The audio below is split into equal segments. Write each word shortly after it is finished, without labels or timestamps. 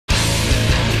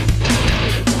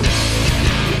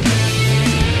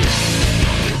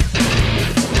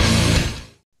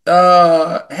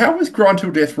how was Grind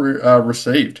Till Death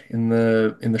received in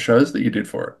the shows that you did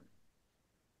for it?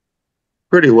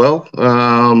 Pretty well.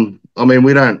 I mean,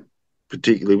 we don't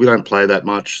play that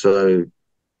much, so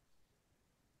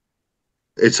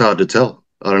it's hard to tell.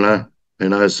 I don't know. Who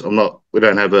knows? We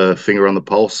don't have a finger on the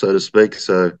pulse, so to speak.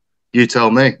 So you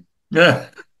tell me. Yeah.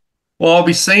 Well, I'll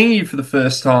be seeing you for the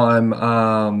first time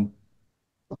at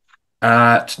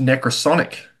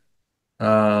NECROSONIC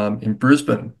in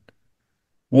Brisbane.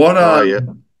 What Oh, yeah.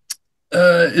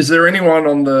 is there anyone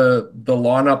on the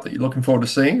lineup that you're looking forward to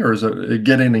seeing, or is it a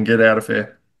get in and get out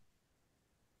affair?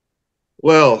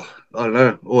 Well, I don't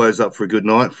know. Always up for a good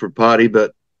night for a party,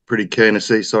 but pretty keen to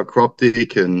see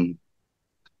Psychroptic and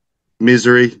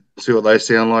Misery, see what they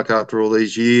sound like after all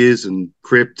these years, and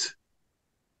Crypt.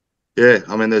 Yeah,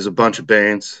 I mean, there's a bunch of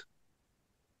bands.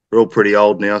 We're all pretty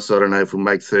old now, so I don't know if we'll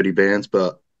make 30 bands,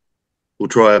 but we'll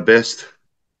try our best.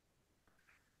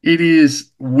 It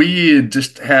is weird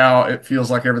just how it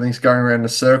feels like everything's going around in a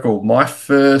circle. My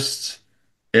first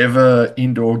ever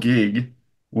indoor gig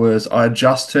was I had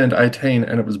just turned 18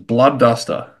 and it was Blood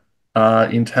Duster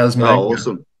in Oh, Tasmania.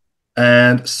 awesome.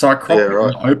 And Yeah, Psychroptic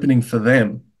right. were opening for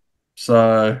them.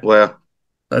 So Wow,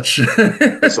 that's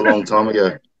that's a long time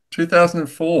ago.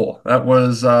 2004. That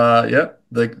was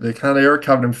the kind of era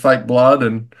covered in fake blood,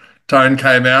 and Tone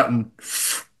came out and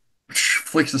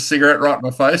flicks a cigarette right in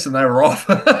my face and they were off.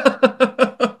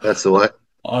 That's the way.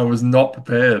 I was not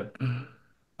prepared.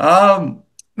 Um,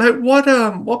 Mate,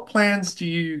 what plans do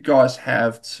you guys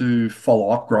have to follow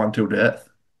up Grind Till Death?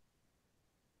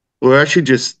 We're actually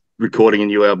just recording a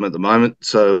new album at the moment.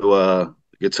 So the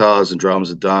guitars and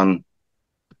drums are done.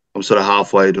 I'm sort of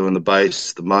halfway doing the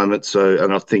bass at the moment. So,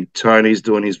 and I think Tony's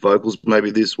doing his vocals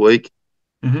maybe this week.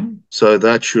 Hmm. So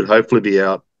that should hopefully be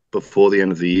out before the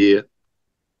end of the year.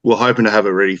 We're hoping to have it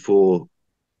ready for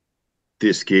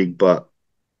this gig, but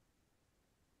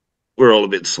we're all a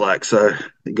bit slack. So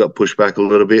it got pushed back a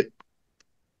little bit.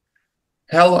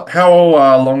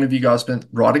 How long have you guys been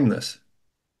writing this?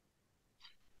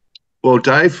 Well,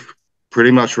 Dave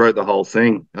pretty much wrote the whole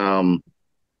thing.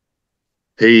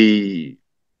 He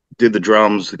did the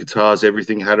drums, the guitars,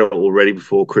 everything, had it all ready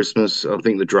before Christmas. I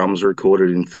think the drums were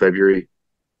recorded in February.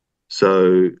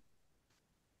 So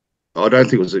I don't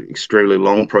think it was an extremely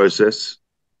long process.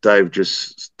 Dave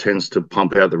just tends to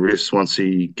pump out the riffs once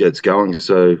he gets going.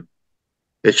 So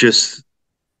it's just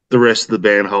the rest of the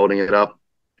band holding it up.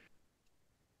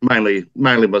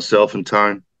 Mainly myself and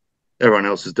Tone. Everyone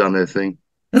else has done their thing.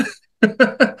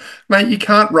 Mate, you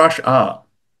can't rush art.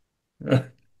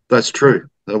 That's true.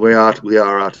 We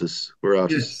are artists. We're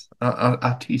artists.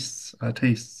 Yes,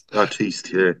 artistes.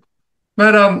 Artistes, yeah.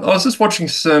 Mate, I was just watching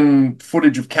some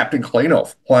footage of Captain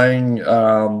Cleanoff playing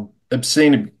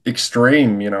Obscene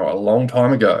Extreme, a long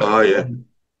time ago. Oh yeah.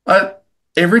 I,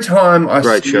 every time I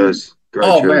Great see, shows. Great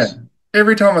oh shows. man,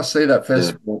 every time I see that Yeah.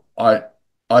 festival,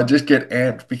 I just get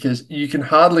amped because you can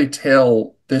hardly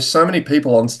tell. There's so many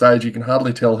people on stage, you can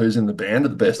hardly tell who's in the band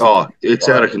at the best of Oh, times, it's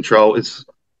right? out of control. It's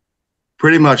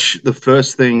pretty much the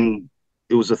first thing.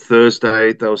 It was a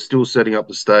Thursday. They were still setting up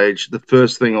the stage. The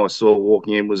first thing I saw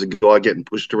walking in was a guy getting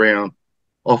pushed around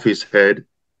off his head,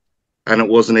 and it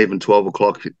wasn't even 12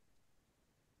 o'clock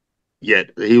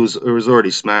yet. It was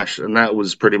already smashed, and that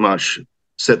was pretty much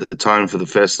set the tone for the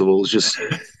festival. It's just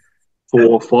 4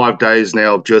 or 5 days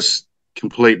now of just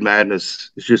complete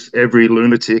madness. It's just every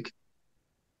lunatic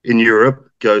in Europe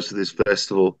goes to this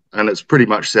festival, and it's pretty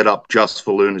much set up just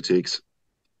for lunatics.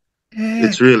 Yeah.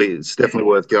 It's definitely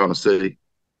worth going to see.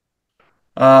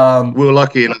 Um, We were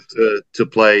lucky enough to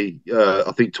play,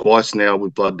 I think twice now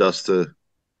with Blood Duster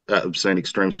at Obscene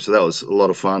Extreme, so that was a lot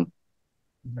of fun.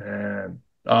 Man,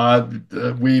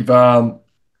 we've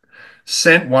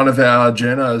sent one of our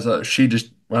journos. She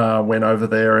just went over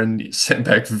there and sent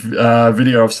back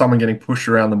video of someone getting pushed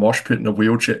around the mosh pit in a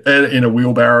wheelchair, in a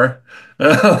wheelbarrow.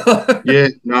 Yeah,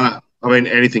 no, I mean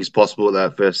anything's possible at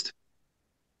that fest.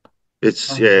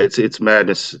 It's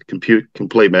madness,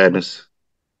 complete madness.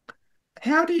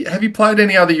 Have you played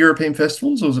any other European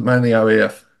festivals, or was it mainly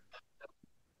OEF?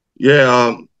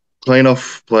 Yeah,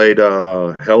 CLEANOFF played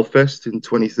Hellfest in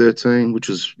 2013, which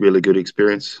was really good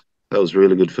experience. That was a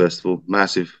really good festival,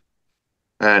 massive.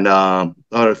 And I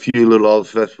had a few little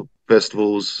other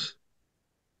festivals.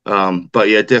 But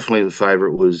yeah, definitely the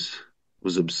favorite was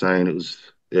Obscene. It was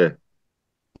yeah.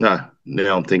 No,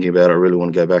 now I'm thinking about it, I really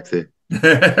want to go back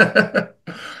there.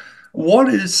 What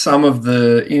is some of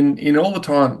in all the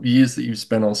time years that you've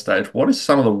spent on stage, what is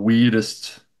some of the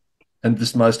weirdest and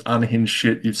just most unhinged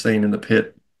shit you've seen in the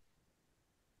pit?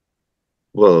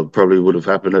 Well, it probably would have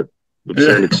happened at Yeah.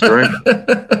 Obscene Extreme.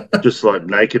 Just like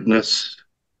nakedness,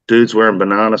 dudes wearing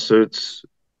banana suits.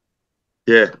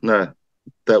 Yeah, no,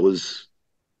 that was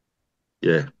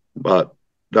yeah, but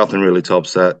nothing really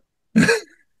tops that. I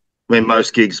mean,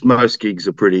 most gigs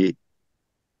were pretty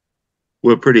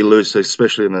loose,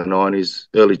 especially in the '90s,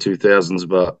 early 2000s.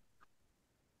 But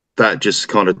that just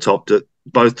kind of topped it.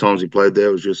 Both times we played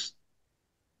there was just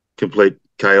complete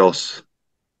chaos.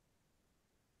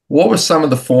 What were some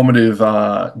of the formative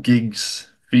gigs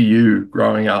for you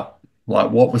growing up?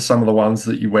 Like, what were some of the ones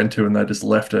that you went to and they just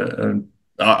left it? And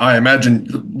I imagine,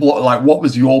 what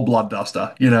was your blood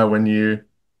duster? When you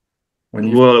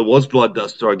Well, it was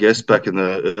Bloodduster, I guess, back in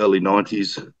the early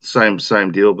 '90s.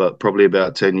 Same deal, but probably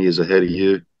about 10 years ahead of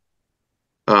you.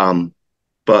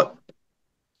 But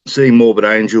seeing Morbid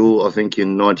Angel, I think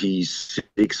in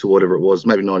 '96 or whatever it was,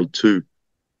 maybe '92,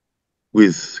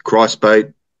 with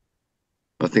Christbait.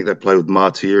 I think they played with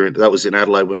Martyr. That was in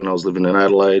Adelaide when I was living in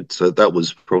Adelaide. So that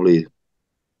was probably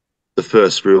the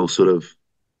first real sort of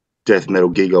death metal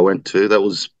gig I went to. That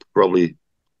was probably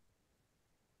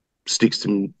sticks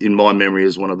to in my memory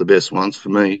as one of the best ones for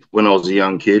me when I was a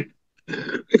young kid.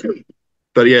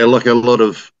 But yeah, like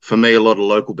for me, a lot of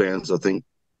local bands, I think,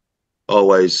 I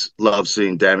always love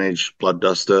seeing Damage, Blood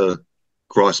Duster,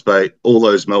 Christbait. All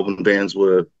those Melbourne bands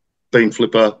were Bean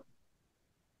Flipper,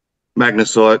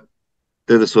 Magnesite.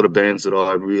 They're the sort of bands that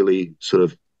I really sort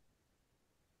of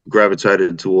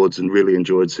gravitated towards and really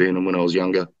enjoyed seeing them when I was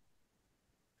younger.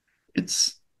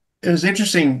 it's it was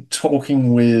interesting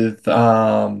talking with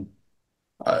it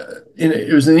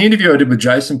was an interview I did with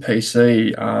Jason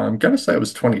PC. I'm going to say it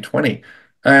was 2020,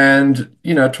 and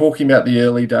talking about the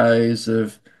early days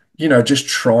of just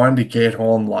trying to get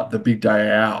on like the big day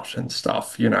out and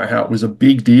stuff. How it was a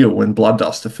big deal when Blood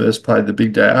Duster first played the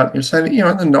big day out. You're saying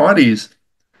in the 90s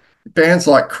bands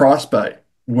like Christbait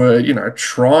were,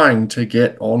 trying to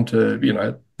get onto,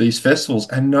 these festivals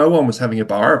and no one was having a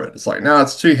bar of it. It's like, no,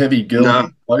 it's too heavy, girly, No,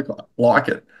 folk like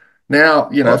it. Now,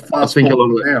 I fast think a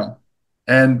forward lot of it, now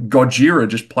and Gojira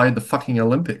just played the fucking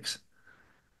Olympics.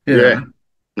 You know, yeah,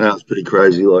 no, it's pretty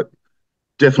crazy. Like,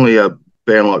 definitely a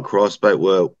band like Christbait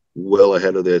were well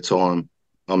ahead of their time.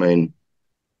 I mean,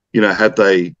 had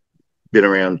they been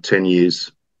around 10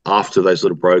 years after they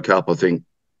sort of broke up, I think,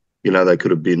 they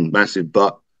could have been massive.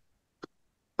 But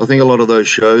I think a lot of those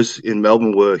shows in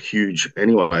Melbourne were huge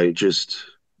anyway, just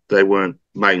they weren't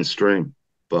mainstream.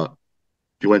 But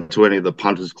if you went to any of the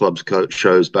Punters Club's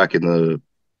shows back in the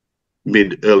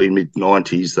early mid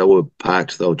 '90s, they were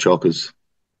packed. They were chockers,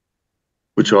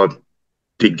 which I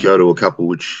did go to a couple,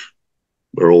 which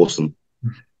were awesome.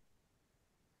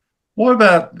 what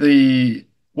about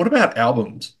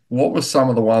albums? What were some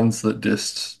of the ones that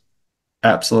just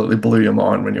absolutely blew your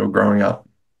mind when you were growing up?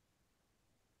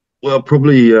 Well,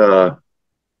 probably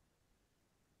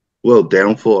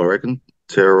Downfall, I reckon.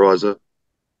 Terrorizer,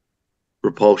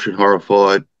 Repulsion,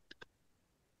 Horrified,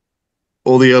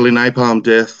 all the early Napalm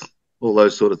Death, all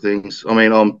those sort of things. I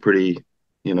mean, I'm pretty,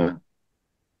 you know,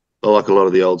 I like a lot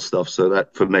of the old stuff, so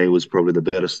that for me was probably the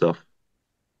better stuff.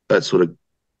 That sort of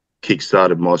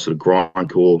kick-started my sort of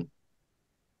grindcore.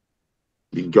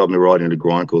 You got me right into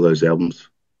grindcore, those albums.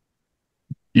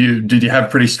 Did you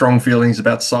have pretty strong feelings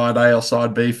about side A or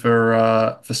side B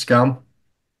for Scum?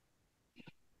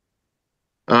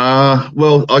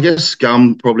 Well, I guess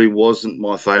Scum probably wasn't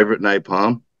my favorite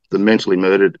Napalm. The Mentally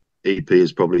Murdered EP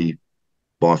is probably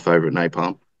my favorite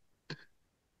Napalm.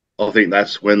 I think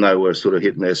that's when they were sort of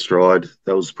hitting their stride.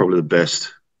 That was probably the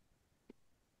best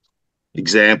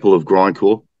example of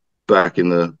grindcore back in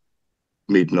the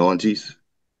mid '90s,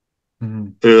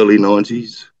 Mm. early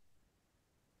 '90s.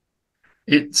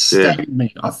 It Yeah, staggered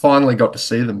me. I finally got to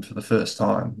see them for the first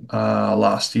time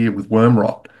last year with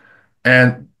Wormrot,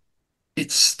 and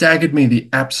it staggered me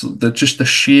just the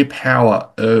sheer power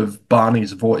of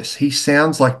Barney's voice. He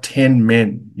sounds like 10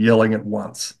 men yelling at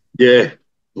once. yeah.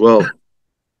 Well,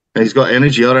 and he's got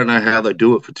energy. I don't know how they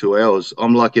do it for 2 hours.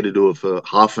 I'm lucky to do it for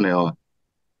half an hour.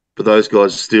 But those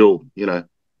guys still,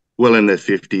 well in their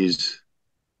 50s,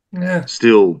 Yeah.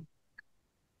 still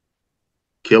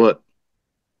kill it.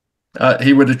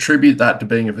 He would attribute that to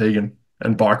being a vegan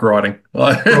and bike riding.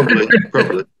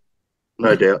 Probably,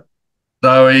 no doubt.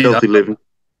 So Healthy living.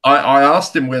 I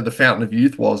asked him where the Fountain of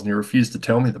Youth was, and he refused to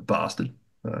tell me, the bastard.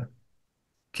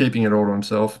 Keeping it all to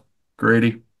himself.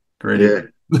 Greedy, greedy.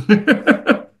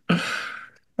 Yeah.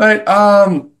 Mate,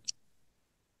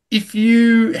 if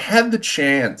you had the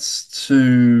chance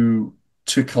to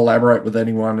collaborate with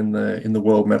anyone in the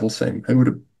world metal scene, who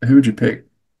would you pick?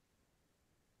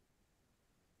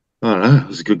 I don't know.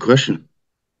 That's a good question.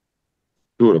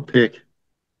 Who would I pick?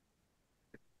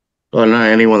 I don't know.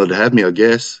 Anyone that'd have me, I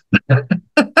guess.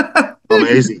 I'm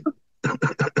easy.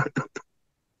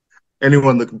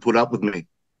 Anyone that can put up with me.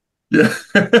 Yeah.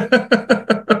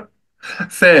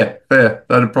 Fair, fair.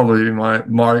 That'd probably be my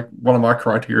one of my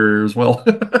criteria as well.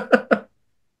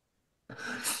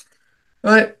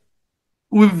 Right.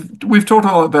 We've talked a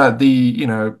lot about the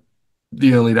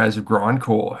early days of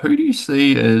grindcore. Who do you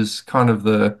see as kind of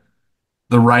the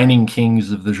reigning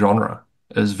kings of the genre,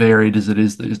 as varied as it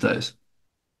is these days?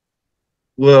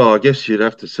 Well, I guess you'd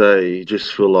have to say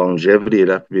just for longevity, it'd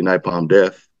have to be Napalm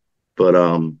Death. But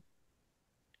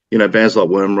bands like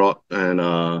Wormrot and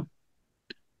I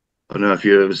don't know if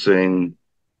you've ever seen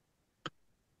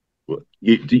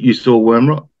you saw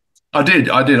Wormrot? I did.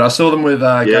 I saw them with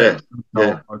Yeah, yeah.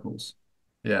 Gold vocals.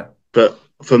 Yeah, But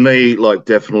for me, like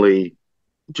definitely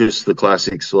just the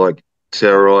classics like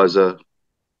Terrorizer,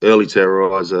 early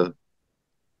Terrorizer,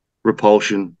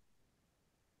 Repulsion.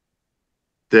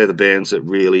 They're the bands that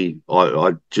really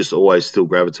I just always still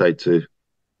gravitate to.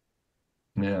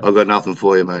 yeah. I've got nothing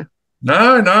for you, mate.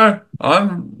 No, no,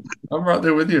 I'm right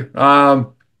there with you.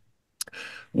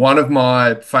 One of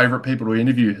my favorite people to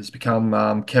interview has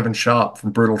become Kevin Sharp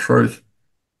from Brutal Truth.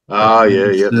 Ah, yeah,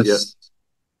 He's yep, yep, just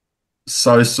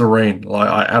so serene. Like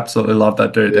I absolutely love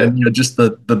that dude. yeah, And just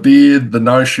the beard, the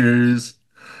no shoes.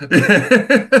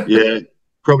 yeah.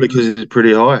 Probably because it's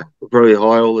pretty high, probably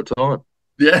high all the time.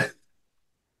 Yeah.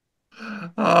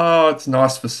 Oh, it's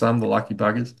nice for some, the lucky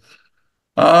buggers.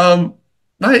 Um,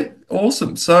 Mate,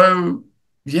 awesome. So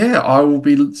yeah, I will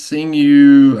be seeing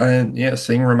you and yeah,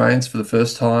 seeing Remains for the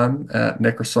first time at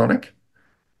Necrosonic.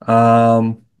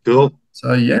 Um, Cool.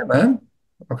 so yeah, man,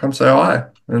 I'll come say hi.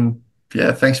 And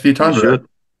yeah, thanks for your You time today. should.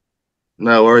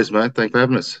 No worries, mate. Thanks for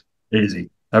having us. Easy.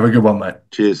 Have a good one, mate.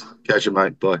 Cheers. Catch you,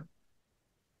 mate. Bye.